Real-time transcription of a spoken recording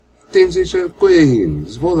Temos Queen,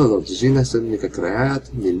 zwolle dat de zinnesen niet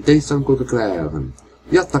krijgt, in deze kunnen krijgen.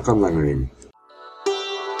 Ja, dat kan langer in.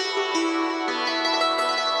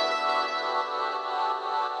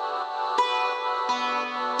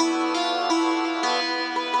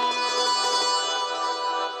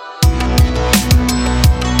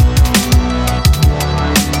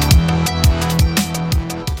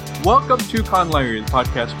 Welcome to Conlangery, the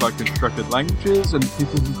podcast about constructed languages and the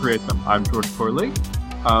people who create them. I'm George Corley.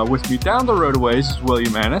 With me down the road a ways is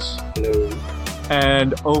William Annis. Hello.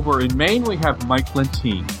 And over in Maine we have Mike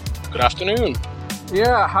Lentine. Good afternoon.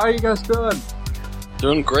 Yeah, how are you guys doing?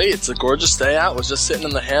 Doing great. It's a gorgeous day out. Was just sitting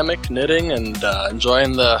in the hammock knitting and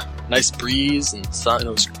enjoying the nice breeze and sun.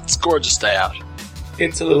 It's a gorgeous day out.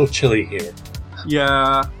 It's a little chilly here.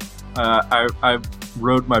 Yeah, I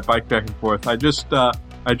rode my bike back and forth. I just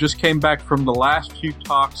came back from the last few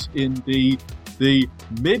talks in the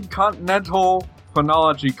Mid-Continental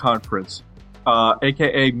Phonology Conference,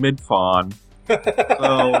 aka MidFon.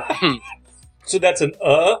 So that's an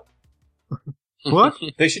What?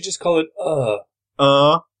 They should just call it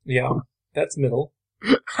Yeah, that's middle.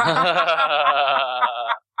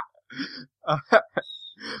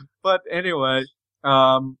 But anyway,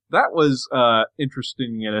 that was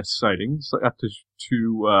interesting and exciting. So I got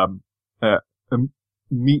to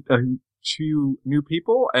meet a few new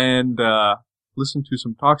people and listen to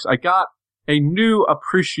some talks. I got a new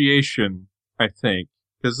appreciation, I think,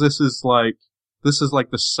 because this is like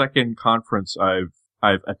the second conference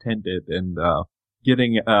I've attended, and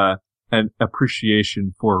getting an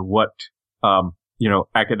appreciation for what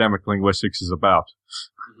academic linguistics is about.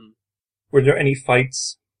 Were there any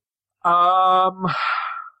fights? I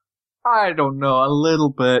don't know, a little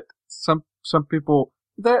bit. Some people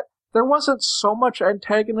there wasn't so much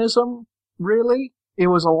antagonism, really. It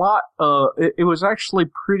was a lot, it was actually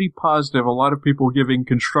pretty positive. A lot of people giving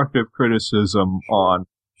constructive criticism on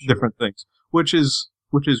different things, which is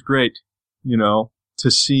great, to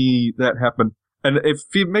see that happen. And it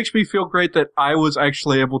makes me feel great that I was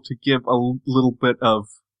actually able to give a little bit of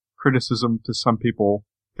criticism to some people,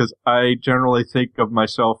 because I generally think of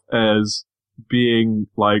myself as being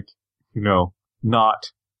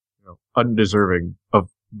not, undeserving of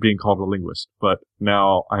being called a linguist, but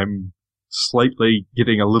now I'm slightly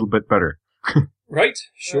getting a little bit better. Right?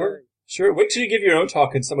 Sure. Wait till you give your own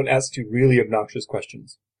talk and someone asks you really obnoxious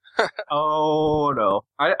questions. Oh, no.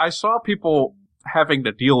 I saw people having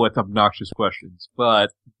to deal with obnoxious questions,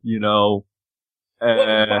 but,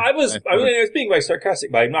 I was being very sarcastic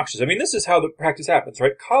by obnoxious. I mean, this is how the practice happens,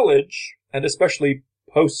 right? College, and especially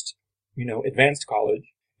post, advanced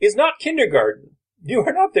college, is not kindergarten. You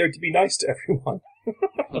are not there to be nice to everyone.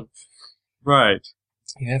 Right.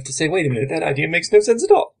 You have to say, wait a minute, that idea makes no sense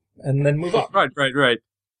at all, and then move on. Right.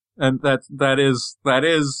 And that is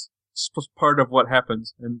part of what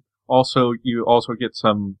happens, and also you also get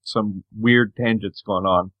some weird tangents going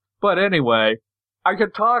on. But anyway, I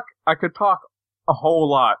could talk a whole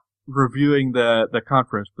lot reviewing the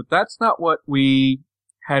conference, but that's not what we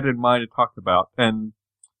had in mind to talk about. And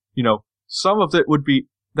some of it would be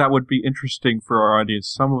interesting for our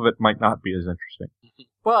audience. Some of it might not be as interesting.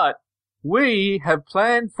 But we have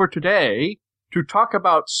planned for today to talk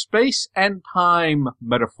about space and time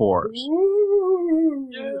metaphors.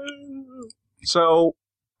 So,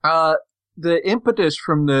 the impetus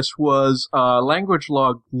from this was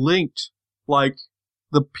LanguageLog linked,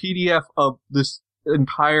 the PDF of this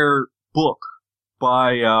entire book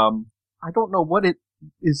by, I don't know what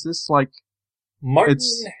is this like? Martin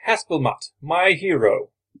Haspelmatt, my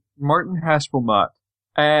hero. Martin Haspelmatt.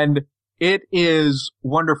 And it is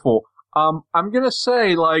wonderful. I'm gonna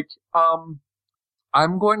say,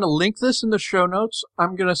 I'm going to link this in the show notes.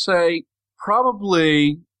 I'm gonna say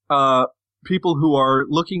probably, people who are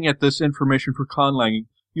looking at this information for conlanging,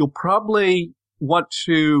 you'll probably want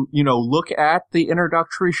to, look at the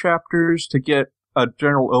introductory chapters to get a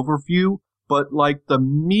general overview. But the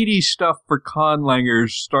meaty stuff for conlangers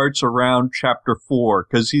starts around chapter 4,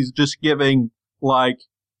 because he's just giving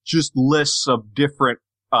just lists of different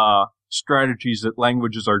strategies that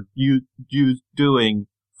languages are doing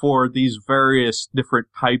for these various different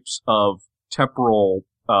types of temporal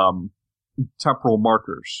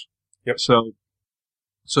markers. Yep.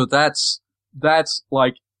 So that's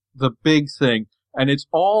the big thing, and it's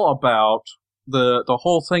all about the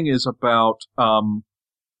whole thing is about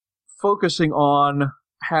focusing on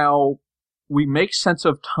how we make sense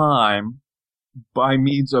of time by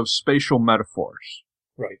means of spatial metaphors.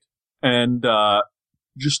 Right. And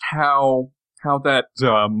just how that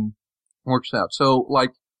works out. So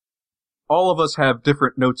all of us have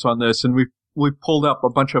different notes on this, and we've pulled up a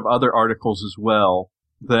bunch of other articles as well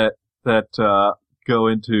that go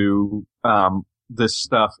into this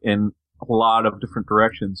stuff in a lot of different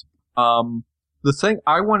directions. The thing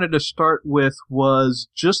I wanted to start with was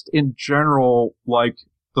just in general, like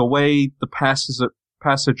the way the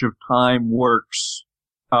passage of time works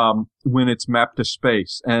when it's mapped to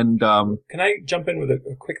space. And can I jump in with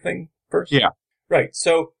a quick thing first? Yeah. Right.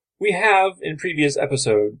 So we have in previous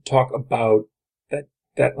episode talk about that.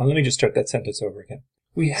 Let me just start that sentence over again.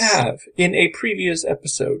 We have in a previous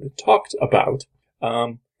episode talked about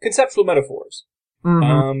conceptual metaphors,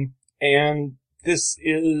 and this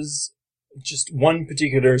is just one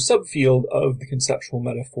particular subfield of the conceptual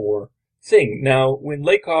metaphor thing. Now, when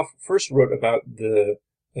Lakoff first wrote about the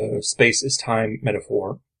space is time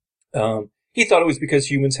metaphor, he thought it was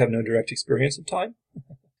because humans have no direct experience of time,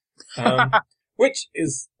 which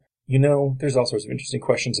is, there's all sorts of interesting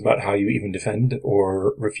questions about how you even defend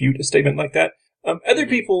or refute a statement like that. Other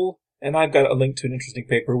people, and I've got a link to an interesting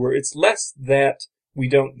paper where it's less that we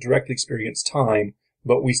don't directly experience time,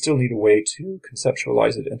 but we still need a way to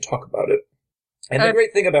conceptualize it and talk about it. And the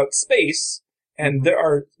great thing about space, and there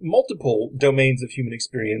are multiple domains of human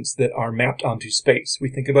experience that are mapped onto space. We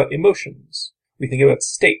think about emotions. We think about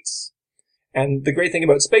states. And the great thing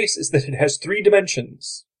about space is that it has 3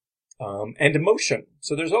 dimensions, and emotion.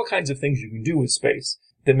 So there's all kinds of things you can do with space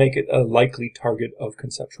that make it a likely target of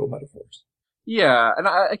conceptual metaphors. Yeah, and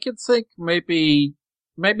I could think maybe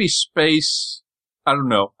space, I don't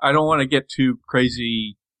know. I don't want to get too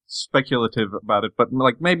crazy speculative about it, but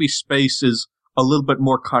like maybe space is a little bit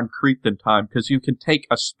more concrete than time, because you can take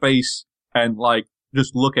a space and like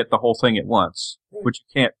just look at the whole thing at once, right, which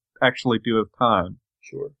you can't actually do with time.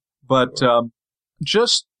 Sure. But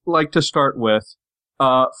just like to start with,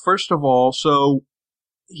 first of all, so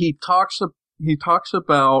he talks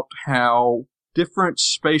about how different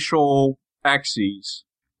spatial axes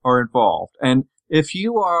are involved, and if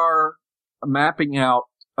you are mapping out,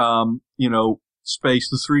 space,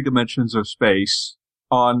 the 3 dimensions of space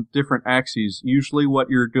on different axes, usually what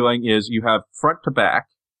you're doing is you have front to back,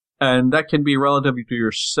 and that can be relative to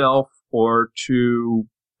yourself or to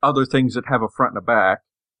other things that have a front and a back.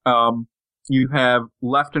 You have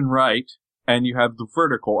left and right, and you have the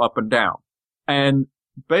vertical up and down. And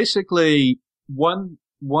basically, one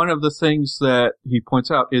of the things that he points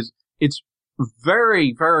out is it's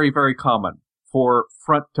very, very, very common for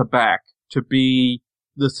front to back to be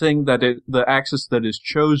the thing the axis that is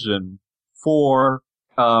chosen for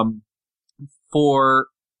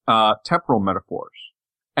temporal metaphors.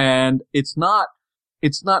 And it's not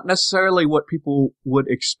necessarily what people would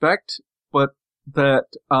expect, but that,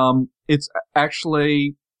 it's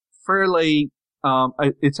actually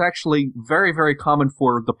it's actually very, very common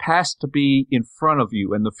for the past to be in front of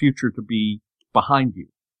you and the future to be behind you,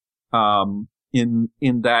 in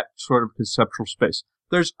that sort of conceptual space.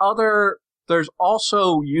 There's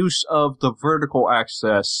also use of the vertical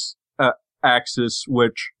axis,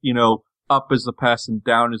 which, up is the past and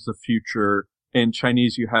down is the future. In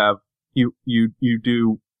Chinese, you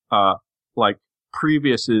do, like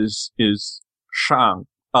previous is shang,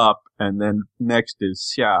 up, and then next is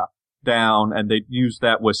xia, down, and they use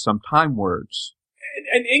that with some time words.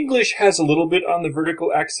 And English has a little bit on the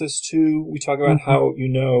vertical axis too. We talk about how,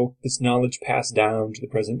 this knowledge passed down to the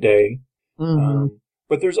present day.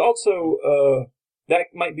 But there's also, that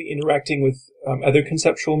might be interacting with other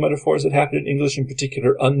conceptual metaphors that happen in English. In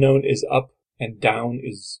particular, unknown is up and known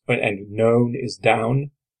is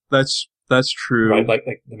down. That's true. Right, like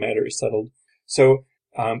the matter is settled. So,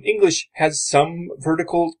 English has some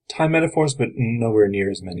vertical time metaphors, but nowhere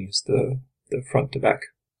near as many as the front to back.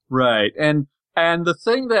 Right. And the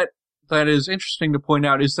thing that is interesting to point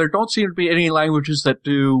out is there don't seem to be any languages that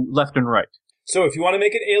do left and right. So if you want to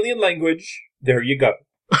make an alien language, there you go.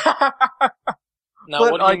 Now,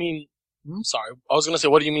 but what do you mean? Sorry, I was going to say,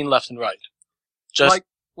 what do you mean left and right? Just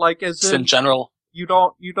like as in general. You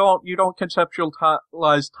don't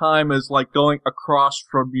conceptualize time as like going across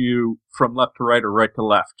from you from left to right or right to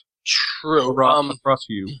left. True. Across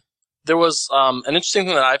you. There was an interesting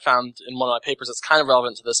thing that I found in one of my papers that's kind of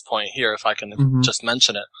relevant to this point here, if I can just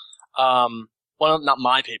mention it. Not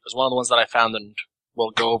my papers, one of the ones that I found and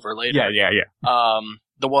we'll go over later. Yeah.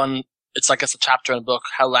 The one, it's I guess a chapter in the book,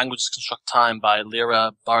 How Languages Construct Time by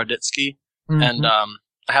Lera Boroditsky. And I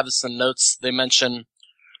have this in notes. They mention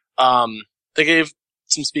they gave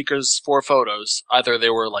some speakers 4 photos. Either they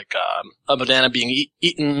were like a banana being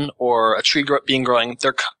eaten or a tree being growing.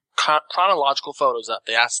 They're chronological photos that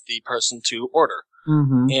they asked the person to order.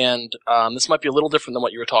 And this might be a little different than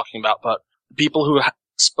what you were talking about, but people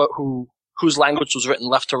whose language was written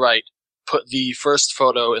left to right put the first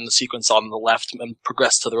photo in the sequence on the left and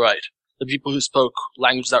progressed to the right. the people who spoke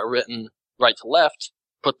languages that were written right to left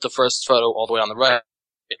put the first photo all the way on the right,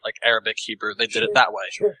 like Arabic, Hebrew. They did it that way.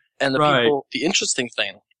 Sure. And the interesting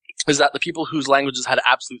thing is that the people whose languages had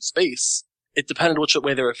absolute space, it depended which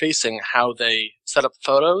way they were facing, how they set up the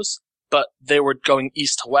photos, but they were going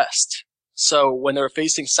east to west. So when they were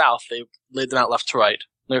facing south, they laid them out left to right.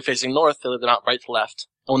 When they were facing north, they laid them out right to left.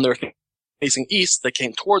 And when they were facing east, they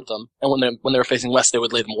came toward them. And when they were facing west, they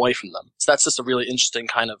would lay them away from them. So that's just a really interesting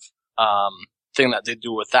kind of thing that they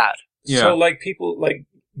do with that. Yeah. So like people like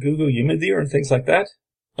Google Yimidir and things like that?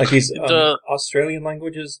 Like these Australian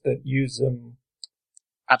languages that use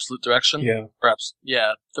absolute direction? Yeah. Perhaps.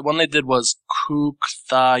 Yeah. The one they did was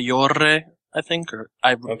Kuktayore, I think,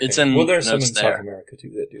 it's in well, there's some in there. South America too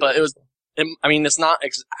that do. But that. it's not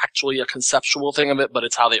actually a conceptual thing of it, but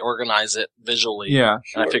it's how they organize it visually. Yeah.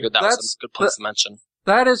 And I figured that was a good place to mention.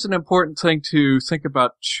 That is an important thing to think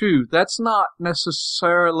about too. That's not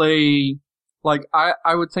necessarily like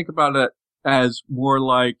I would think about it as more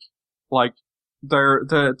like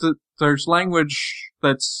there's language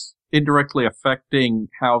that's indirectly affecting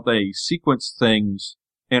how they sequence things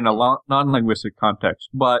in a non-linguistic context.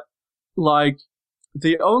 But like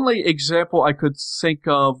the only example I could think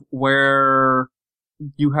of where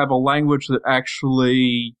you have a language that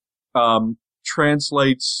actually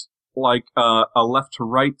translates like a left to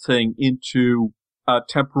right thing into a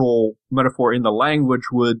temporal metaphor in the language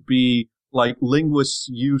would be like linguists'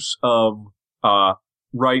 use of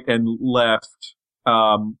right and left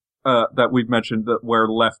that we've mentioned, that where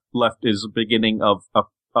left is the beginning of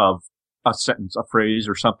a sentence, a phrase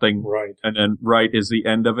or something, right, and then right is the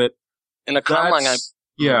end of it. In a conlang, I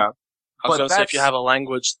was going to say if you have a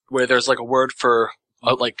language where there's like a word for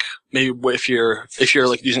like maybe if you're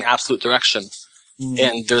like using absolute direction,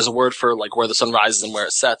 and there's a word for like where the sun rises and where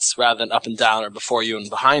it sets, rather than up and down or before you and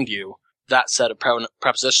behind you, that set of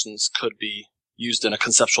prepositions could be used in a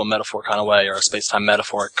conceptual metaphor kind of way or a space-time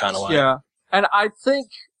metaphoric kind of way. Yeah, and I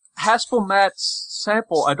think Haspelmath's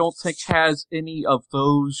sample, I don't think has any of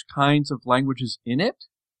those kinds of languages in it.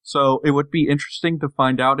 So it would be interesting to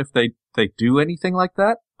find out if they do anything like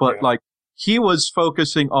that. But like he was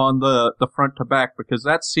focusing on the front to back because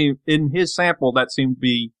that seemed in his sample that seemed to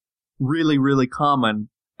be really, really common.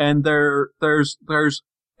 And there's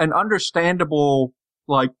an understandable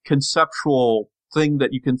like conceptual thing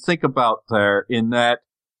that you can think about there in that,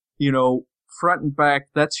 you know, front and back,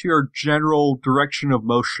 that's your general direction of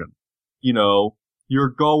motion. You know,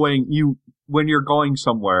 when you're going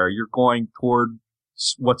somewhere, you're going toward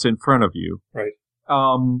what's in front of you. Right.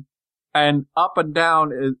 And up and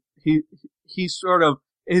down, he sort of,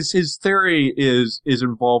 his theory is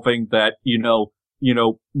involving that, you know,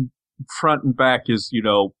 front and back is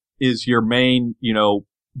your main,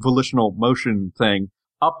 volitional motion thing.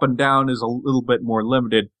 Up and down is a little bit more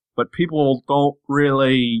limited, but people don't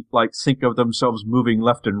really like think of themselves moving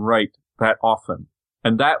left and right that often.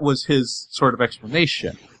 And that was his sort of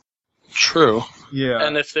explanation. True. Yeah.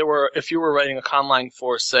 And if you were writing a conlang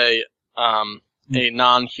for, say, a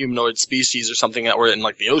non-humanoid species or something that were in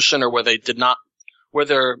like the ocean, or where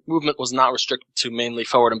their movement was not restricted to mainly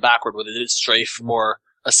forward and backward, where they did strafe or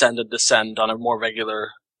ascend and descend on a more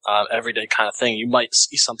regular, everyday kind of thing, you might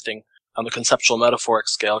see something on the conceptual metaphoric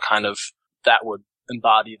scale kind of that would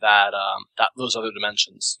embody those other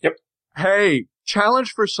dimensions. Yep. Hey,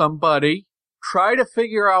 challenge for somebody. Try to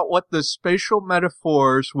figure out what the spatial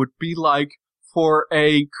metaphors would be like for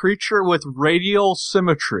a creature with radial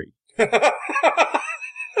symmetry.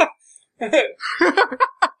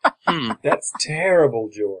 That's terrible,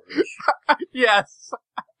 George. Yes.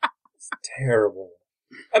 It's terrible.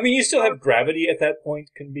 I mean, you still have gravity at that point.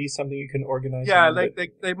 Can be something you can organize. Yeah,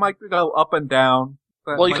 they might go up and down.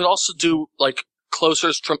 Well, you could also do like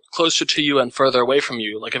closer to you and further away from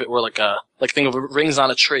you. Like if it were like think of rings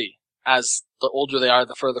on a tree. As the older they are,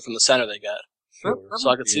 the further from the center they get. Sure. So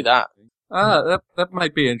I could see that. That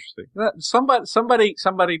might be interesting.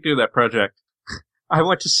 Somebody do that project. I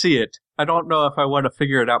want to see it. I don't know if I want to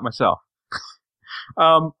figure it out myself.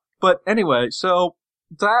 But anyway, so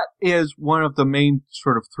that is one of the main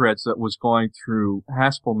sort of threads that was going through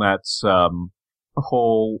Haspelmath's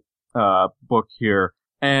whole book here,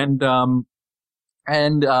 and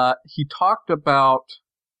he talked about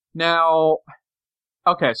now.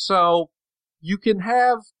 Okay, so you can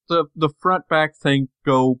have the front back thing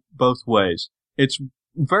go both ways. It's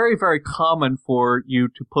very, very common for you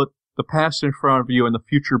to put the past in front of you and the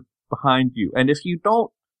future behind you. And if you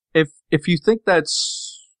don't, if you think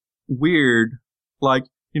that's weird, like,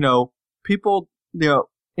 people,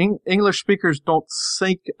 English speakers don't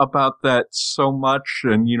think about that so much.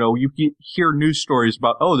 And, you hear news stories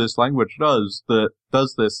about, oh, this language does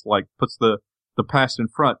does this, like puts the past in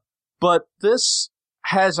front. But this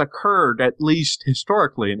has occurred, at least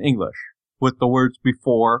historically in English, with the words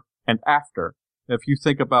before and after. If you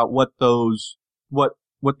think about what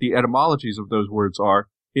the etymologies of those words are,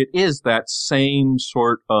 it is that same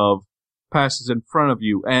sort of past is in front of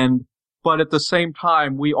you. But at the same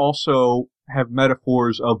time, we also have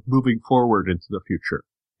metaphors of moving forward into the future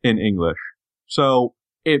in English. So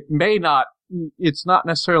it's not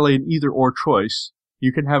necessarily an either or choice.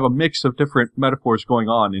 You can have a mix of different metaphors going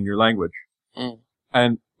on in your language. Mm.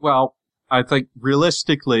 And, well, I think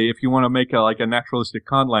realistically, if you want to make a naturalistic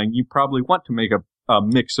conlang, you probably want to make a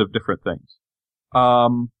mix of different things.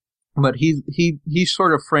 But he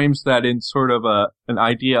sort of frames that in sort of an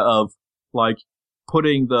idea of, like,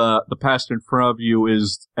 putting the past in front of you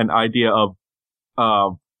is an idea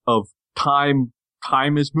of time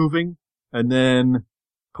is moving, and then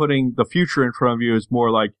putting the future in front of you is more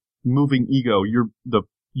like moving ego. You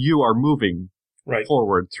are moving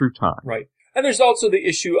forward through time. Right. And there's also the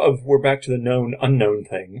issue of we're back to the known unknown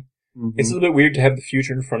thing. Mm-hmm. It's a little bit weird to have the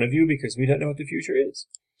future in front of you because we don't know what the future is.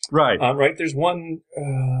 Right. Right. There's one,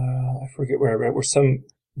 I forget where I read, where some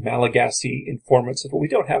Malagasy informant said, well, we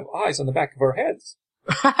don't have eyes on the back of our heads.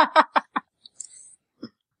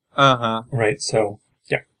 Uh-huh. Right. So,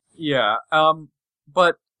 yeah. Yeah.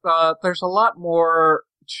 But there's a lot more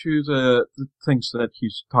to the things that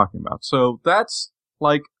he's talking about. So that's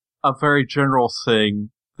like a very general thing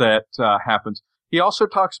that happens. He also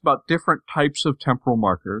talks about different types of temporal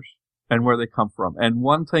markers and where they come from. And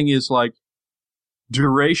one thing is like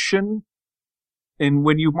duration. And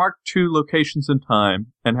when you mark two locations in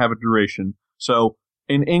time and have a duration, so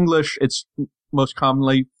in English it's most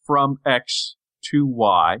commonly from X to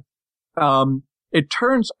Y. It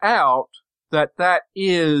turns out that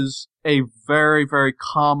is a very, very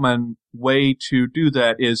common way to do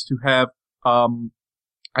that, is to have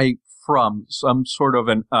from some sort of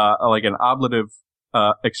like an ablative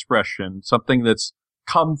expression, something that's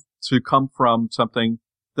come from something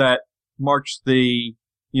that marks the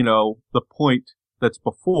point that's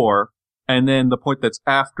before, and then the point that's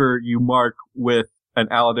after you mark with an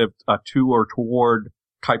ablative to or toward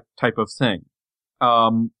type of thing.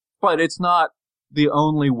 But it's not the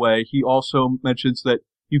only way. He also mentions that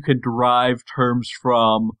you can derive terms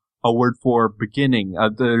from a word for beginning.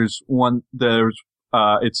 It's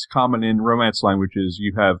common in Romance languages.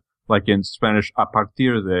 You have, like in Spanish, a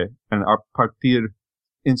partir de, and a partir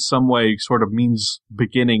in some way sort of means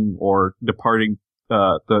beginning or departing,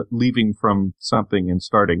 the leaving from something and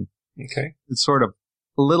starting. Okay. It's sort of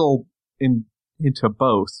a little into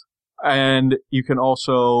both. And you can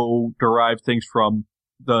also derive things from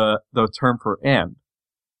the term for end.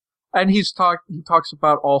 And he talks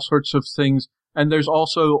about all sorts of things. And there's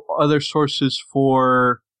also other sources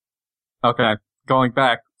for, going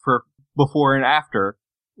back for before and after,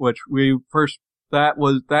 which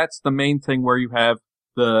that's the main thing where you have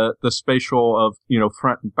the spatial of,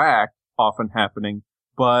 front and back often happening,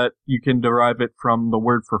 but you can derive it from the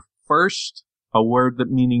word for first, a word that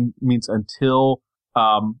means until.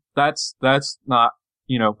 That's not,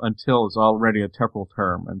 until is already a temporal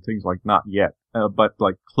term, and things like not yet, but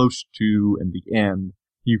like close to and the end.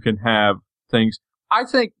 You can have things. I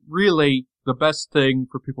think really the best thing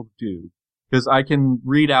for people to do, because I can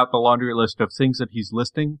read out the laundry list of things that he's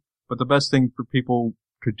listing, but the best thing for people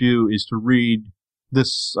to do is to read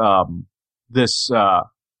this PDF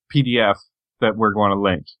that we're going to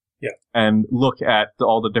link. Yeah. And look at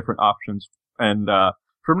all the different options. And,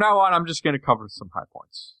 from now on, I'm just going to cover some high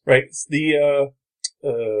points. Right. It's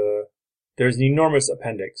there's an enormous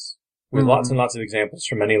appendix with lots and lots of examples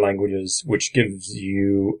from many languages, which gives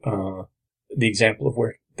you the example of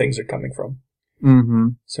where things are coming from. Mm-hmm.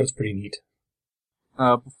 So it's pretty neat.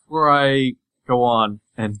 Before I go on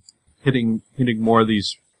and hitting more of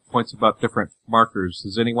these points about different markers,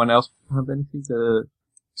 does anyone else have anything to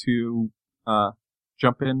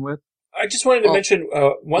jump in with? I just wanted to mention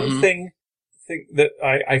one thing that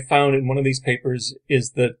I found in one of these papers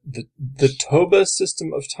is that the Toba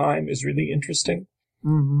system of time is really interesting.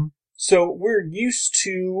 Mm-hmm. So we're used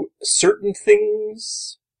to certain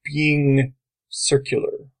things being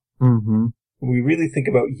circular. Mm-hmm. We really think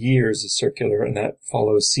about years as circular, and that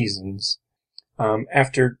follows seasons.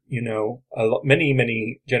 After, many,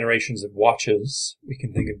 many generations of watches, we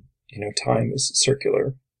can think of, time as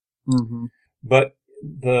circular. Mm-hmm. But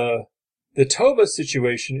the Toba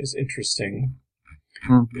situation is interesting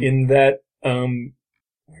in that,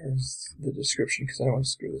 where's the description? Because I don't want to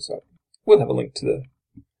screw this up. We'll have a link to the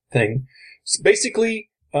thing. So basically,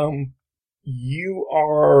 time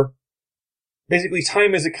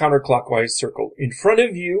is a counterclockwise circle. In front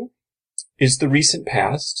of you is the recent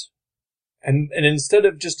past. And instead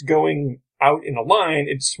of just going out in a line,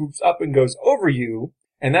 it swoops up and goes over you.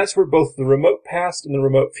 And that's where both the remote past and the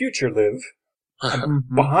remote future live. And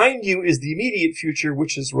behind you is the immediate future,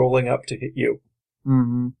 which is rolling up to hit you.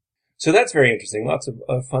 Mm-hmm. So that's very interesting. Lots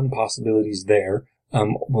of fun possibilities there.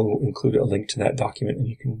 We'll include a link to that document, and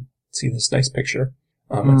you can see this nice picture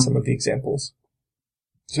and some of the examples.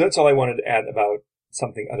 So that's all I wanted to add about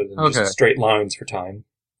something other than just straight lines for time.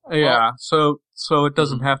 Yeah, so it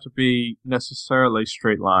doesn't have to be necessarily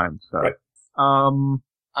straight lines. So. Right.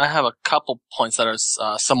 I have a couple points that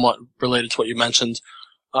are somewhat related to what you mentioned.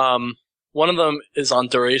 One of them is on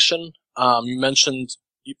duration. You mentioned,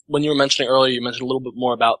 when you were mentioning earlier, you mentioned a little bit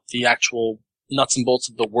more about the actual nuts and bolts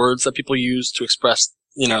of the words that people use to express,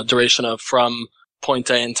 duration of from point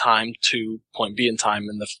A in time to point B in time,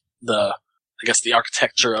 and the I guess the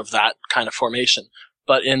architecture of that kind of formation.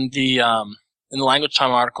 But in the language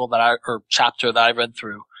time article or chapter that I read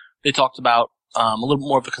through, they talked about a little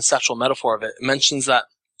more of a conceptual metaphor of it. It mentions that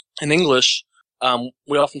in English,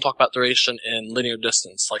 we often talk about duration in linear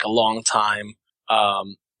distance, like a long time.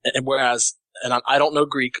 Whereas, and I don't know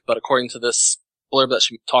Greek, but according to this blurb that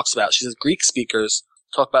she talks about, she says Greek speakers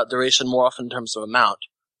talk about duration more often in terms of amount.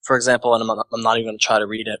 For example, and I'm not even going to try to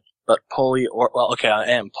read it, but I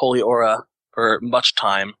am poliora for much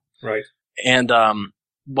time. Right. And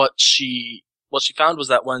what she found was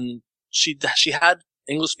that when she had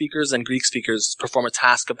English speakers and Greek speakers perform a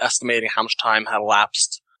task of estimating how much time had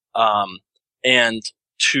elapsed, and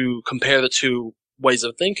to compare the two ways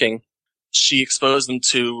of thinking, she exposed them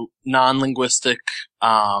to non-linguistic,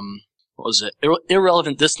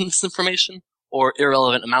 irrelevant distance information or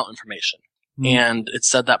irrelevant amount information. And it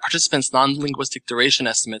said that participants' non-linguistic duration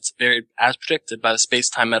estimates varied as predicted by the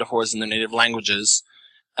space-time metaphors in their native languages.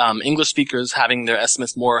 English speakers having their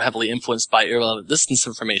estimates more heavily influenced by irrelevant distance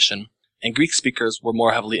information, and Greek speakers were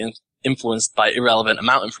more heavily influenced by irrelevant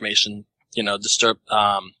amount information,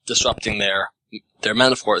 disrupting their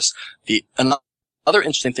metaphors. Another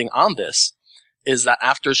interesting thing on this is that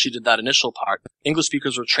after she did that initial part, English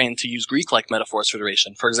speakers were trained to use Greek-like metaphors for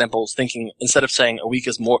duration. For example, thinking, instead of saying a week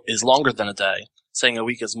is longer than a day, saying a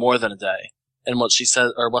week is more than a day. And what she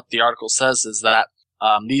says, or what the article says, is that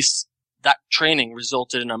that training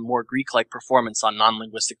resulted in a more Greek-like performance on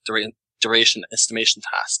non-linguistic duration estimation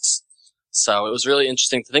tasks. So it was really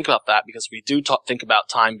interesting to think about that, because we do think about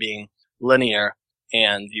time being linear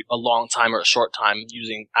and a long time or a short time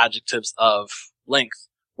using adjectives of length.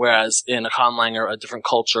 Whereas in a conlanger, a different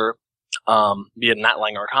culture, be it an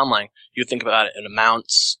atlang or a conlang, you think about it in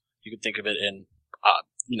amounts. You could think of it in,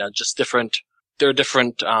 just different. There are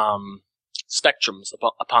different spectrums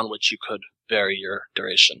upon which you could vary your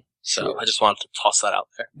duration. So sure. I just wanted to toss that out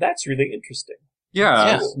there. That's really interesting.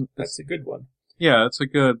 Yeah, that's a good one. Yeah,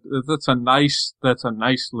 that's a nice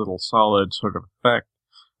little solid sort of effect.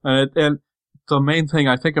 And the main thing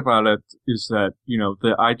I think about it is that,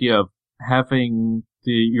 the idea of having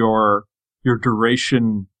your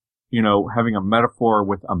duration, having a metaphor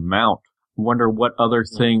with amount. I wonder what other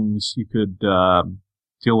things you could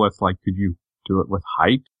deal with. Like, could you do it with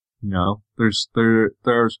height? There's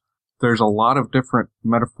a lot of different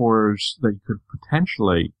metaphors that you could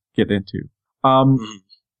potentially get into.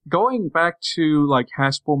 Going back to like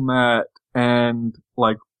Haspelmatt and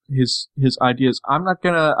like his ideas, I'm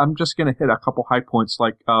just gonna hit a couple high points,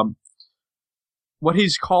 like what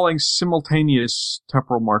he's calling simultaneous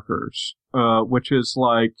temporal markers, which is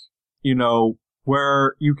like,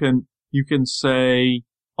 where you can say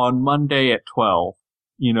on Monday at 12,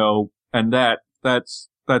 and that's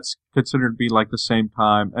considered to be like the same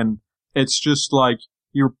time. And it's just like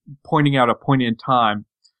you're pointing out a point in time.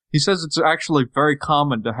 He says it's actually very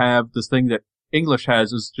common to have this thing that English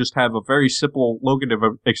has, is just have a very simple locative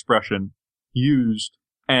expression used.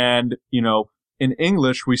 And, in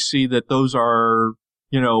English, we see that those are,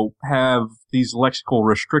 have these lexical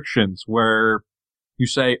restrictions where you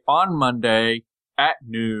say on Monday at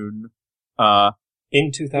noon,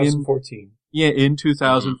 in 2014. In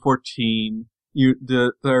 2014,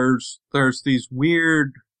 there's these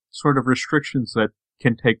weird sort of restrictions that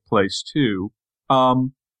can take place too.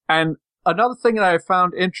 And another thing that I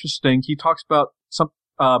found interesting, he talks about some,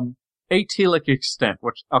 atelic extent,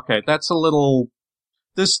 which, okay, that's a little,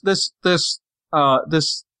 this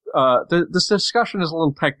discussion is a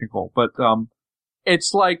little technical, but,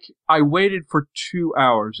 it's like I waited for 2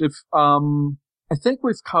 hours. I think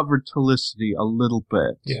we've covered telicity a little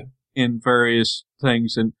bit in various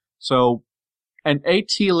things. And so an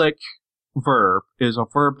atelic verb is a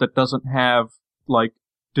verb that doesn't have like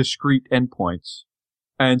discrete endpoints.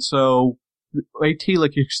 And so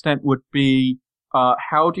atelic extent would be,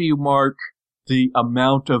 how do you mark the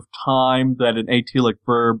amount of time that an atelic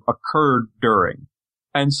verb occurred during.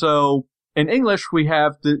 And so in English, we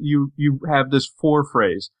have you have this for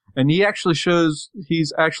phrase, and he's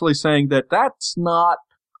actually saying that that's not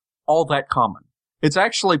all that common. It's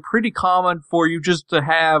actually pretty common for you just to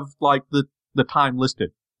have like the time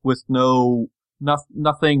listed with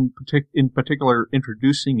nothing in particular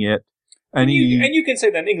introducing it. And you can say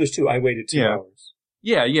that in English too. I waited 2 hours.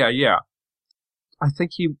 Yeah. I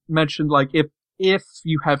think he mentioned like if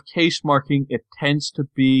you have case marking, it tends to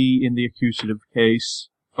be in the accusative case,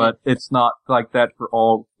 but it's not like that for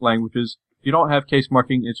all languages. If you don't have case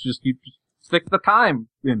marking, it's just you just stick the time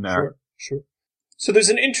in there. Sure. So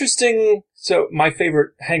there's so my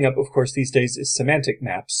favorite hang-up, of course, these days is semantic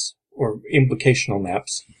maps or implicational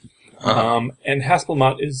maps. And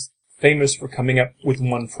Haspelmatt is famous for coming up with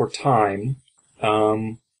one for time.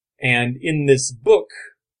 And in this book,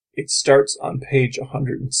 it starts on page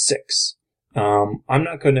 106. I'm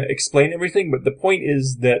not going to explain everything, but the point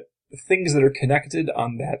is that the things that are connected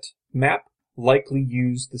on that map likely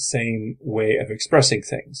use the same way of expressing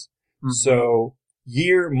things. Mm-hmm. So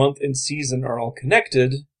year, month, and season are all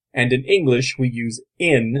connected, and in English we use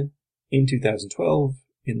in 2012,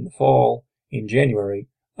 in the fall, in January,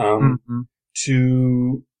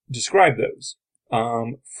 to describe those.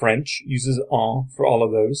 French uses en for all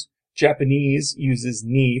of those. Japanese uses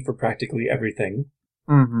ni for practically everything.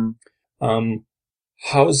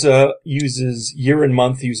 Hausa uses year and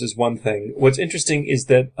month uses one thing. What's interesting is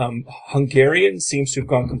that Hungarian seems to have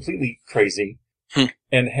gone completely crazy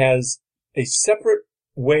and has a separate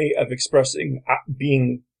way of expressing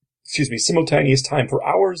simultaneous time for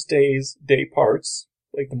hours, days, day parts,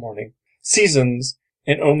 like the morning, seasons,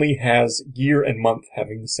 and only has year and month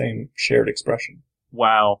having the same shared expression.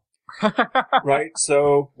 Wow. Right?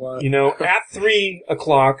 So, at 3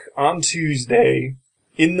 o'clock on Tuesday,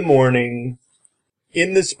 in the morning,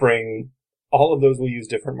 in the spring, all of those will use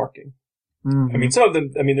different marking. Mm-hmm. I mean, some of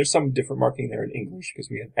them, there's some different marking there in English because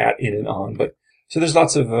we have at, in, and on, but so there's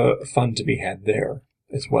lots of fun to be had there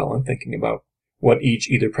as well in thinking about what each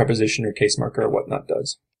either preposition or case marker or whatnot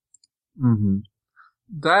does. Mm-hmm.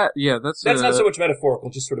 That's not so much metaphorical,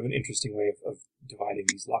 just sort of an interesting way of dividing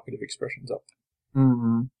these locative expressions up.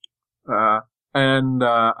 Mm-hmm.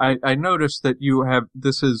 I noticed that you have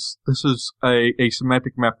this is a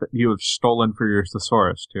semantic map that you have stolen for your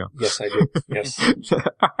thesaurus too. Yes, I do. Yes. It's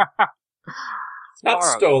not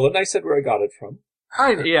stolen. I said where I got it from.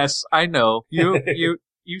 Yes, I know. You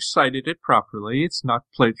cited it properly. It's not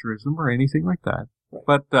plagiarism or anything like that. Right.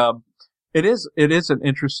 But it is an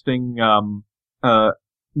interesting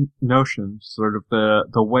notion, sort of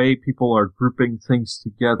the way people are grouping things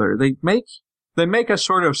together. They make a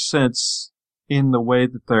sort of sense in the way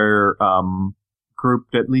that they're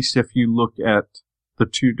grouped, at least if you look at the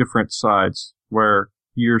two different sides where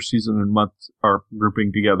year, season, and month are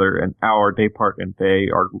grouping together and hour, day part, and day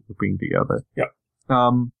are grouping together. Yep.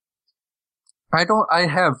 I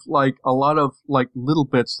have like a lot of like little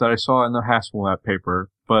bits that I saw in the Haspelmatt paper,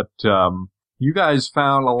 but you guys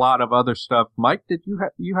found a lot of other stuff. Mike, did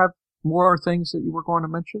you have more things that you were going to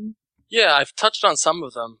mention? Yeah, I've touched on some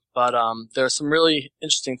of them, but there are some really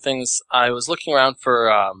interesting things. I was looking around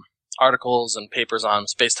for articles and papers on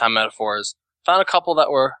space-time metaphors. Found a couple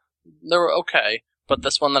that were okay, but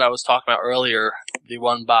this one that I was talking about earlier, the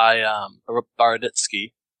one by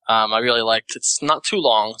Boroditsky, I really liked. It's not too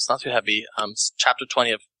long. It's not too heavy. It's chapter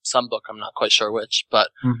 20 of some book. I'm not quite sure which, but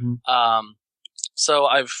so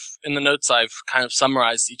in the notes I've kind of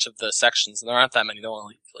summarized each of the sections, and there aren't that many. There are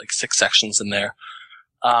only like 6 sections in there.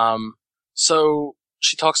 So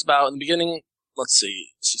she talks about in the beginning, let's see,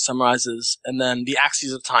 she summarizes, and then the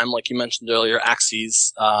axes of time, like you mentioned earlier,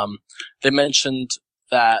 axes, they mentioned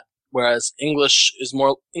that whereas English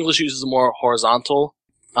uses a more horizontal,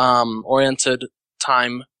 oriented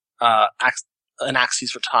time, an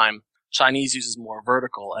axis for time, Chinese uses more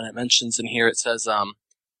vertical, and it mentions in here, it says,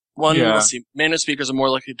 let's see, Mandarin speakers are more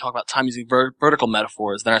likely to talk about time using vertical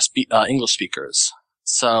metaphors than our English speakers.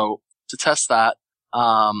 So, to test that,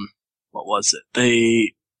 what was it?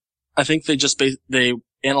 I think they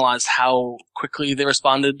analyzed how quickly they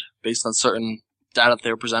responded based on certain data that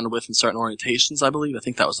they were presented with in certain orientations, I believe. I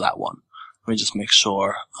think that was that one. Let me just make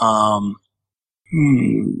sure.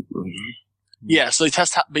 Yeah, so they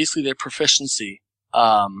test basically their proficiency.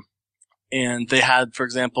 And they had, for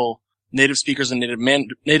example, native speakers and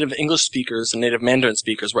native English speakers and native Mandarin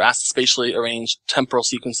speakers were asked to spatially arrange temporal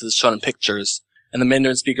sequences shown in pictures, and the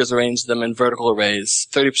Mandarin speakers arranged them in vertical arrays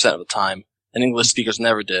 30% of the time, and English speakers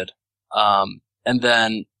never did. And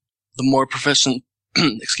then the more proficient,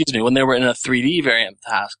 when they were in a 3D variant of the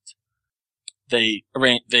task, they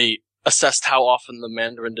assessed how often the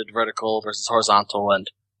Mandarin did vertical versus horizontal, and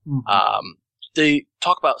they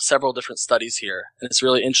talk about several different studies here, and it's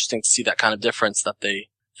really interesting to see that kind of difference that they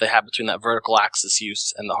have between that vertical axis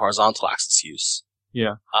use and the horizontal axis use.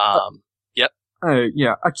 Yeah. Yep.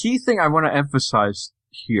 Yeah. A key thing I want to emphasize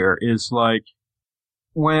here is like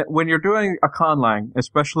when you're doing a conlang,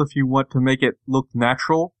 especially if you want to make it look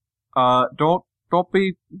natural, don't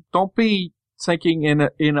be thinking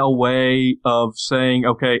in a way of saying,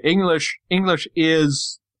 okay, English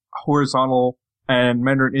is horizontal and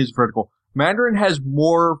Mandarin is vertical. Mandarin has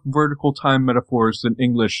more vertical time metaphors than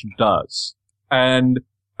English does. And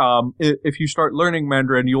if you start learning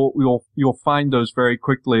Mandarin, you'll find those very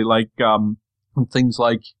quickly, like things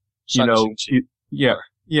like, you know, yeah.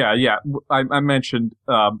 I mentioned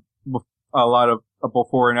a lot of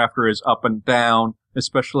before and after is up and down,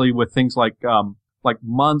 especially with things like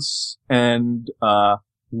months and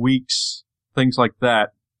weeks, things like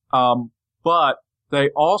that. But they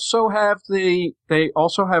also have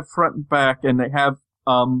front and back, and they have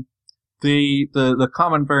the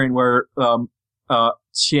common variant where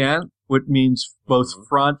qian, which means both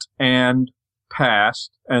front and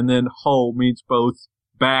past, and then ho means both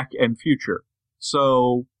back and future.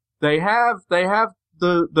 So they have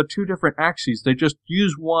the two different axes. They just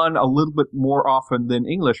use one a little bit more often than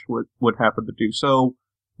English would happen to do. So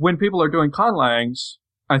when people are doing conlangs,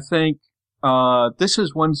 I think this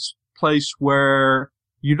is one place where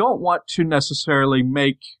you don't want to necessarily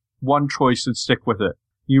make one choice and stick with it.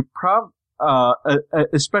 You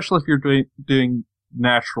especially if you're doing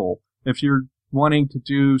natural. If you're wanting to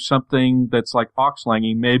do something that's like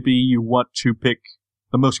auxlanging, maybe you want to pick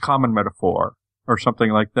the most common metaphor or something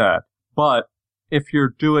like that. But if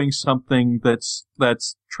you're doing something that's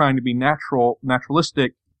trying to be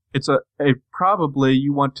naturalistic, it's probably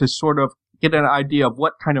you want to sort of get an idea of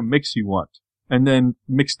what kind of mix you want, and then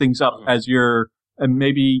mix things up as and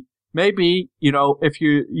maybe, you know, if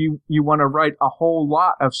you want to write a whole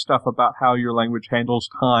lot of stuff about how your language handles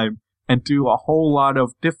time and do a whole lot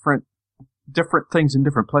of different things in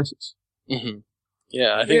different places. Mm-hmm.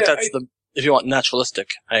 Yeah, I think if you want naturalistic,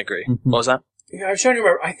 I agree. Mm-hmm. What was that? Yeah, I was trying to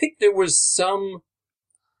remember. I think there was some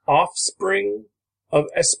offspring of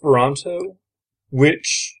Esperanto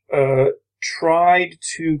which tried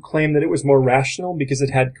to claim that it was more rational because it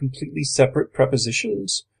had completely separate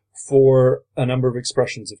prepositions for a number of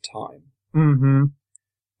expressions of time. Mm-hmm.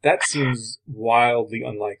 That seems wildly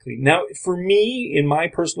unlikely. Now, for me, in my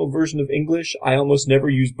personal version of English, I almost never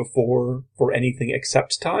use before for anything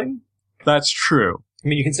except time. That's true. I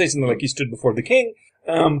mean, you can say something like, "You stood before the king,"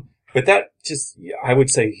 but that just, I would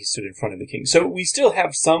say he stood in front of the king. So we still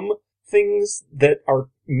have some things that are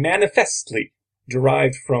manifestly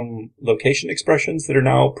derived from location expressions that are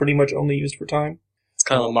now pretty much only used for time. It's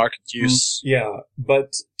kind of a market use. Yeah,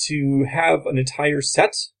 but to have an entire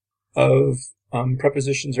set of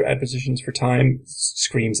prepositions or adpositions for time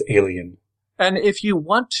screams alien. And if you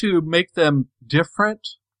want to make them different,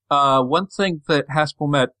 one thing that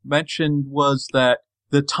Haspelmet mentioned was that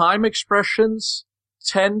the time expressions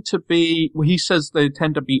tend to be, he says they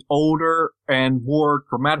tend to be older and more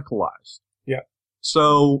grammaticalized. Yeah.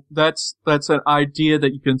 So that's an idea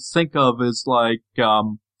that you can think of as like,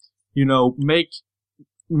 you know, make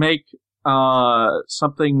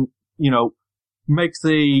something, you know,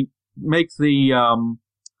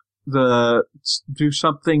 do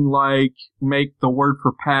something like make the word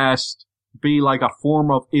for past be like a form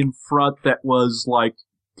of in front that was like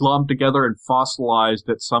glommed together and fossilized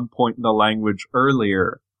at some point in the language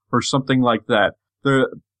earlier, or something like that.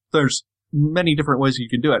 There's many different ways you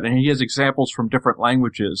can do it, and he has examples from different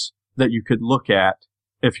languages that you could look at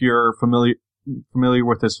if you're familiar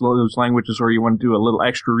with those languages, or you want to do a little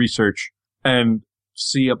extra research and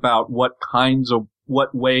see about what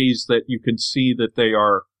ways that you can see that they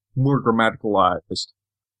are more grammaticalized.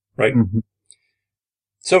 Right. Mm-hmm.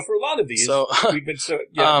 So for a lot of these, we've been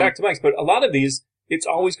back to Mike's, but a lot of these, it's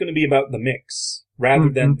always going to be about the mix rather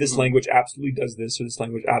than this language absolutely does this or this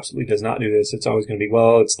language absolutely does not do this. It's always going to be,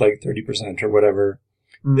 well, it's like 30% or whatever.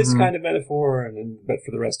 Mm-hmm. This kind of metaphor, but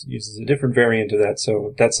for the rest it uses a different variant of that.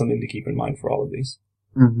 So that's something to keep in mind for all of these.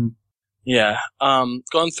 Mm-hmm. Yeah.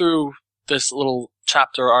 Going through this little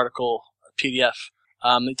chapter article PDF,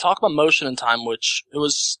 they talk about motion and time, which it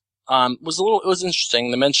was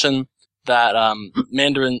interesting. They mentioned that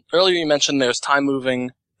Mandarin, earlier you mentioned there's time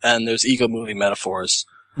moving and there's ego moving metaphors,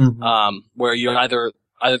 where you're either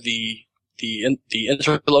the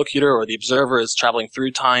interlocutor or the observer is traveling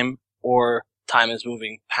through time, or time is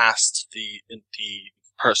moving past the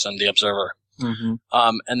person, the observer. Mm-hmm.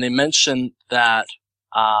 And they mentioned that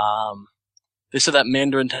they said that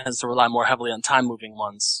Mandarin tends to rely more heavily on time-moving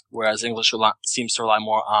ones, whereas English seems to rely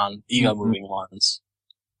more on ego-moving ones.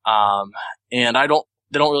 And they don't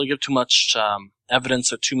really give too much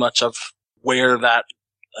evidence or too much of where that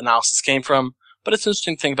analysis came from. But it's an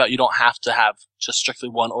interesting thing about you don't have to have just strictly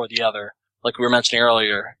one or the other. Like we were mentioning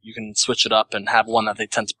earlier, you can switch it up and have one that they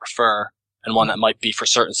tend to prefer and one that might be for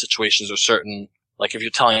certain situations or certain, like if you're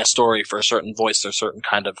telling a story for a certain voice or certain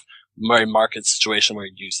kind of very marked situation where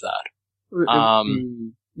you'd use that.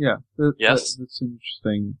 Yes, that's an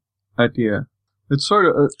interesting idea. It's sort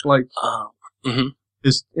of like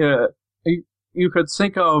you could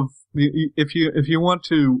think of if you want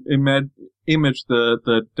to image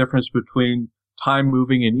the difference between time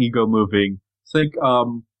moving and ego moving. Think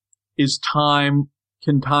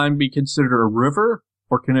can time be considered a river,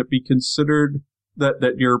 or can it be considered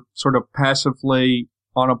that you're sort of passively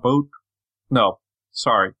on a boat? No,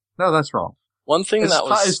 sorry, no, that's wrong. One thing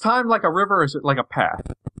is time like a river, or is it like a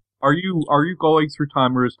path? Are you going through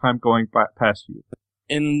time, or is time going past you?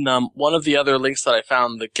 In one of the other links that I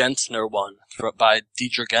found, the Gentner one by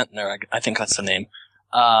Dietrich Gentner, I think that's the name.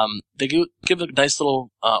 They give a nice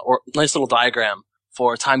little diagram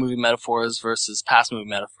for time-moving metaphors versus past-moving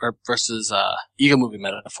metaphor versus ego-moving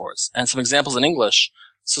metaphors, and some examples in English.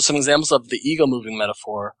 So some examples of the ego-moving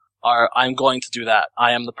metaphor are: I'm going to do that.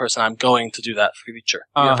 I am the person. I'm going to do that future.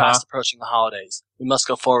 We are fast approaching the holidays. We must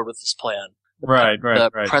go forward with this plan. The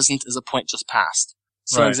present is a point just past.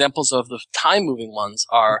 Some examples of the time-moving ones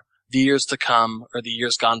are the years to come, or the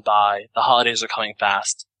years gone by. The holidays are coming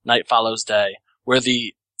fast. Night follows day, where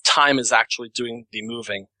the time is actually doing the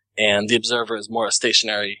moving, and the observer is more a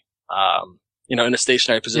stationary, in a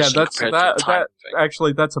stationary position compared to the time moving.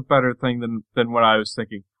 Actually, that's a better thing than what I was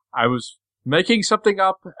thinking. I was making something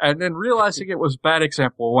up and then realizing it was a bad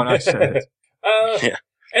example when I said it.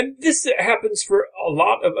 And this happens for a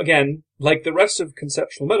lot of, again, like the rest of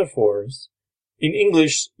conceptual metaphors. In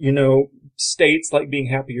English, states like being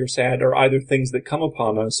happy or sad are either things that come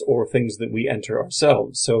upon us or things that we enter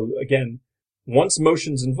ourselves. So again, once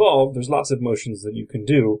motion's involved, there's lots of motions that you can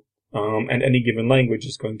do, and any given language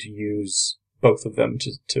is going to use both of them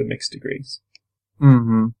to mixed degrees.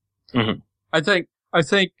 I think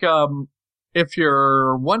if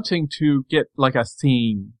you're wanting to get like a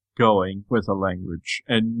theme going with a language,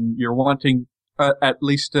 and you're wanting at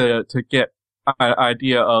least to get an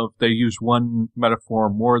idea of they use one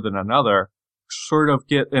metaphor more than another, sort of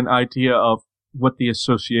get an idea of what the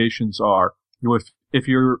associations are. If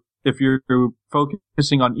you're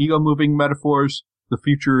focusing on ego-moving metaphors, the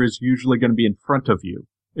future is usually going to be in front of you.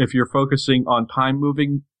 If you're focusing on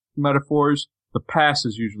time-moving metaphors, the past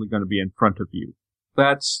is usually going to be in front of you.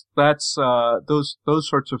 That's those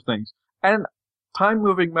sorts of things. And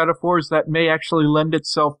time-moving metaphors, that may actually lend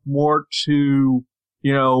itself more to,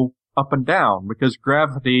 up and down, because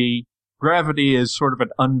gravity is sort of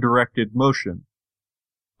an undirected motion.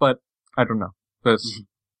 But I don't know.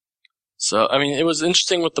 So, it was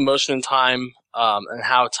interesting with the motion in time, and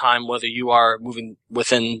how time, whether you are moving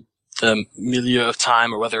within the milieu of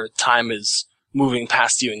time or whether time is moving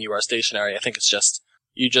past you and you are stationary. I think it's just,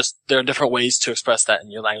 there are different ways to express that, and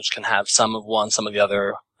your language can have some of one, some of the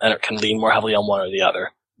other, and it can lean more heavily on one or the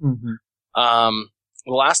other. There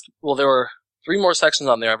were 3 more sections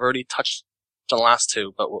on there. I've already touched on the last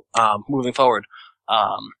 2, but moving forward,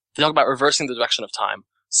 they talk about reversing the direction of time.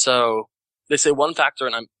 So they say one factor,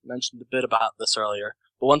 and I mentioned a bit about this earlier,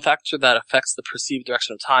 but one factor that affects the perceived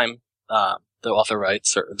direction of time, the author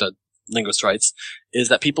writes, or the linguist writes, is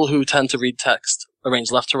that people who tend to read text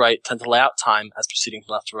arranged left to right tend to lay out time as proceeding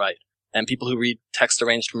from left to right. And people who read text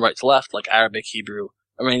arranged from right to left, like Arabic, Hebrew,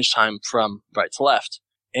 arrange time from right to left.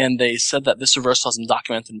 And they said that this reversal has been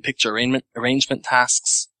documented in picture arrangement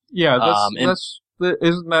tasks. Yeah,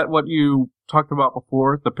 isn't that what you talked about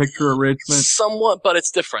before, the picture arrangement? Somewhat, but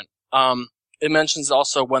it's different. It mentions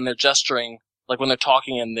also when they're gesturing, like when they're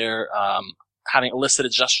talking and they're having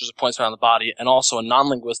elicited gestures or points around the body, and also in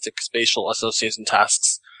non-linguistic spatial association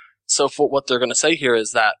tasks. So for what they're going to say here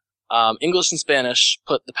is that English and Spanish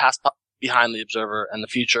put the past behind the observer and the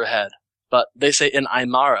future ahead. But they say in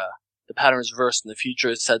Aymara, the pattern is reversed and the future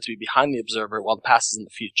is said to be behind the observer while the past is in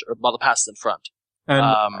the future, or while the past is in front.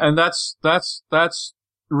 And that's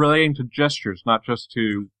relating to gestures, not just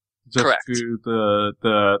to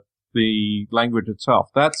the language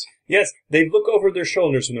itself. Yes, they look over their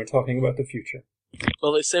shoulders when they're talking about the future.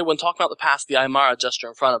 Well, they say when talking about the past, the Aymara gesture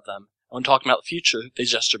in front of them. And when talking about the future, they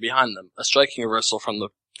gesture behind them. A striking reversal from the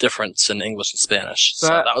difference in English and Spanish. So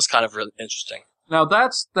that was kind of really interesting. Now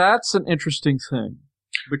that's an interesting thing,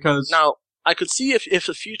 because now I could see if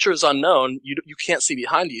the future is unknown, you can't see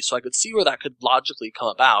behind you. So I could see where that could logically come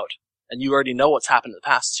about, and you already know what's happened in the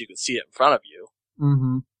past, so you can see it in front of you.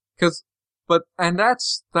 Mm-hmm. And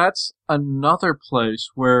that's another place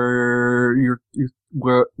where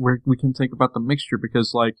where we can think about the mixture,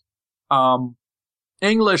 because like,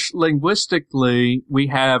 English linguistically, we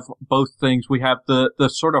have both things. We have the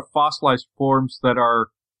sort of fossilized forms that are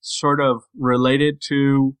sort of related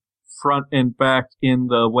to front and back in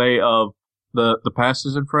the way of the past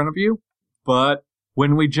is in front of you. But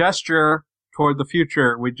when we gesture toward the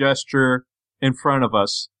future, we gesture in front of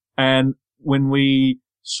us. And when we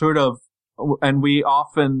and we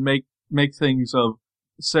often make things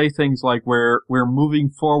say things like we're moving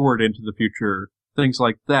forward into the future, things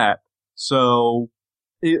like that. So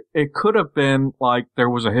it could have been like there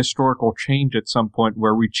was a historical change at some point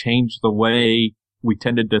where we changed the way we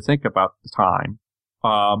tended to think about the time.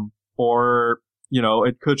 Or,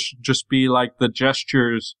 it could just be like the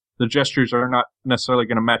gestures are not necessarily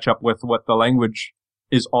going to match up with what the language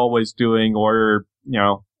is always doing, or,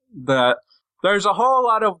 there's a whole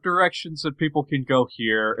lot of directions that people can go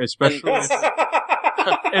here, especially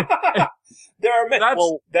there are many.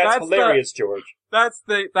 That's hilarious, George. That's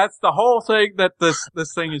the whole thing that this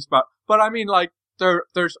thing is about. But I mean, like,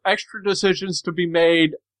 there's extra decisions to be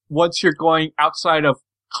made once you're going outside of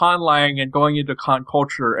conlang and going into con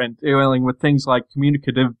culture and dealing with things like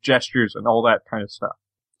communicative gestures and all that kind of stuff.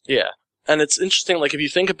 Yeah. And it's interesting, like, if you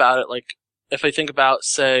think about it, like, if I think about,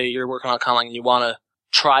 say, you're working on conlang and you want to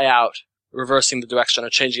try out reversing the direction or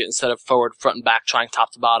changing it instead of forward, front, and back, trying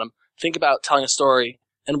top to bottom. Think about telling a story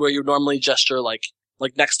and where you normally gesture like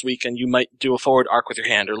next week and you might do a forward arc with your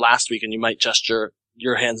hand, or last week and you might gesture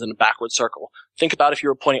your hands in a backward circle. Think about if you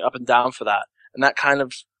were pointing up and down for that. And that kind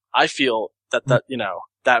of, I feel that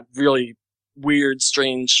that really weird,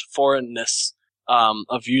 strange foreignness,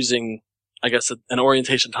 of using, I guess, an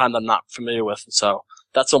orientation time that I'm not familiar with. So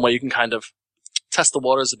that's one way you can kind of test the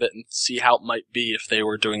waters a bit and see how it might be if they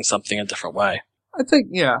were doing something a different way. I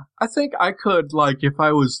think I could, like, if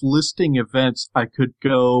I was listing events, I could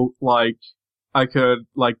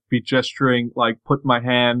be gesturing, like, put my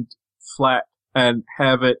hand flat and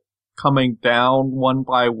have it coming down one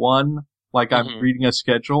by one, like I'm reading a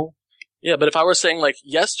schedule. Yeah, but if I were saying, like,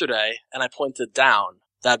 yesterday and I pointed down,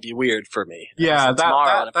 that'd be weird for me. Yeah,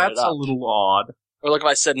 that's a little odd. Or like if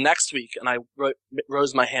I said next week and I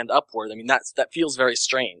rose my hand upward, I mean, that feels very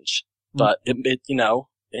strange. But it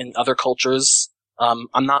in other cultures,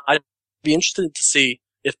 I'd be interested to see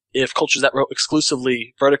if cultures that wrote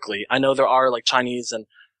exclusively vertically. I know there are like Chinese and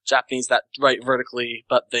Japanese that write vertically,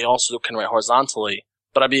 but they also can write horizontally.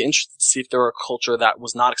 But I'd be interested to see if there were a culture that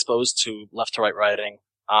was not exposed to left to right writing,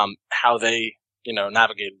 how they,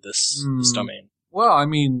 navigated this domain. Well, I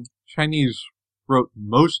mean, Chinese wrote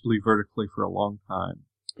mostly vertically for a long time.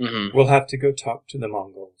 Mm-hmm. We'll have to go talk to the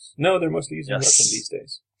Mongols. No, they're mostly using Russian these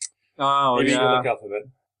days. Oh, maybe yeah. Gaelic alphabet.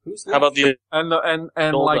 Who's How about the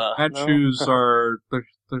and like Manchus are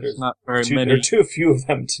there's not very many. There are too few of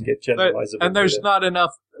them to get generalizable. And there's not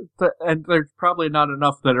enough, and there's probably not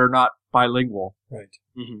enough that are not bilingual. Right.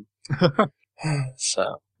 Mm-hmm.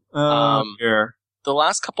 So, here. The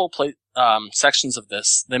last couple sections of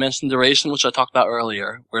this, they mentioned duration, which I talked about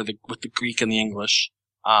earlier, with the Greek and the English.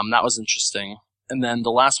 That was interesting. And then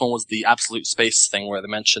the last one was the absolute space thing, where they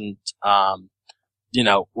mentioned,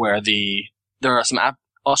 where there are some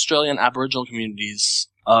Australian Aboriginal communities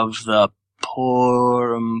of the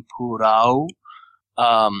Purumpurau,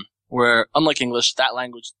 where, unlike English, that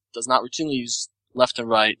language does not routinely use left and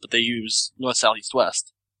right, but they use north, south, east,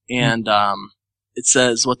 west. And it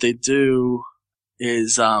says what they do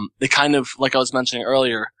is they kind of, like I was mentioning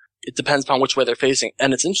earlier, it depends upon which way they're facing.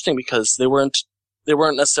 And it's interesting because they weren't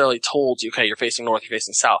necessarily told, okay, you're facing north, you're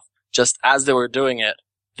facing south. Just as they were doing it,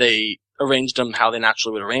 they arranged them how they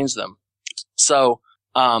naturally would arrange them. So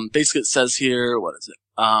basically it says here, what is it?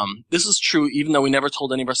 This is true even though we never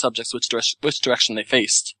told any of our subjects which direction they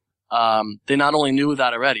faced. They not only knew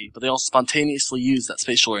that already, but they also spontaneously used that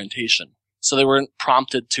spatial orientation. So they weren't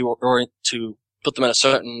prompted to put them in a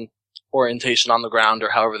certain orientation on the ground or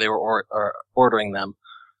however they were ordering them.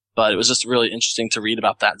 But it was just really interesting to read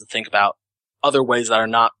about that and to think about other ways that are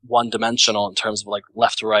not one-dimensional in terms of like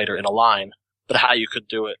left to right or in a line, but how you could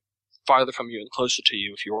do it farther from you and closer to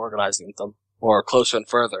you if you were organizing them, or closer and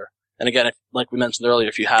further. And again, if, like we mentioned earlier,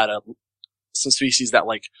 if you had some species that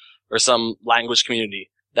or some language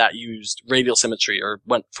community that used radial symmetry or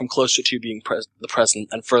went from closer to being the present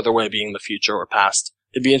and further away being the future or past,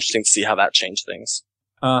 it'd be interesting to see how that changed things.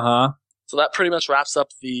 Uh-huh. So that pretty much wraps up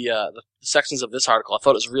the sections of this article. I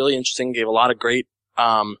thought it was really interesting, gave a lot of great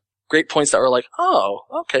points that were like, oh,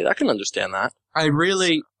 okay, I can understand that. I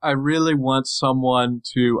really want someone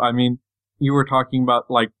to, I mean, you were talking about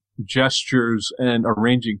like gestures and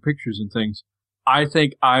arranging pictures and things. I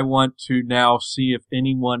think I want to now see if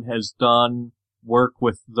anyone has done work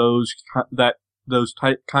with those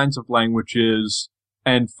kinds of languages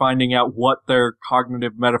and finding out what their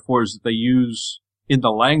cognitive metaphors that they use in the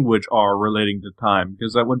language are relating to time,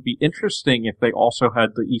 because that would be interesting if they also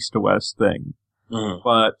had the east to west thing.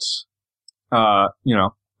 But,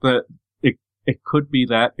 but it could be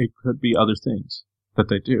that, it could be other things that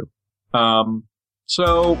they do.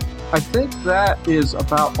 So I think that is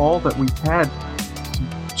about all that we had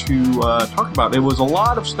to talk about. It was a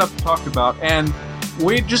lot of stuff to talk about, and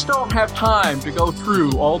we just don't have time to go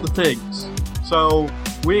through all the things. So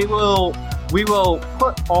we will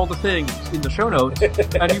put all the things in the show notes,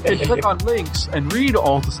 and you can click on links and read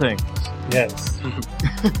all the things. Yes.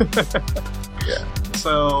 Yeah.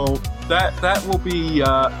 So that will be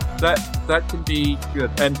that can be good.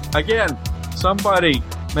 And again, somebody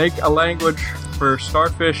make a language for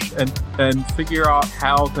starfish and figure out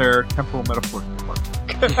how their temporal metaphors work.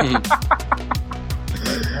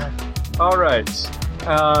 All right.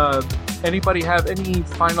 Anybody have any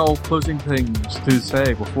final closing things to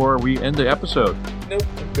say before we end the episode? Nope,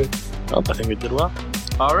 I'm good. Well, I think we did well.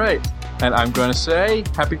 All right. And I'm going to say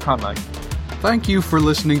happy conlang. Thank you for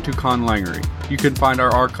listening to Conlangery. You can find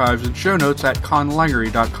our archives and show notes at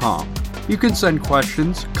conlangery.com. You can send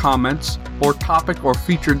questions, comments, or topic or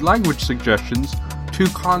featured language suggestions to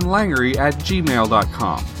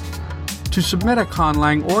conlangery@gmail.com. To submit a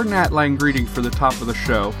Conlang or Natlang greeting for the top of the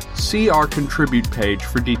show, see our Contribute page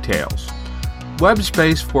for details. Web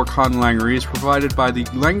space for Conlangery is provided by the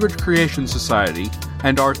Language Creation Society,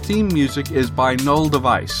 and our theme music is by Null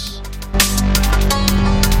Device.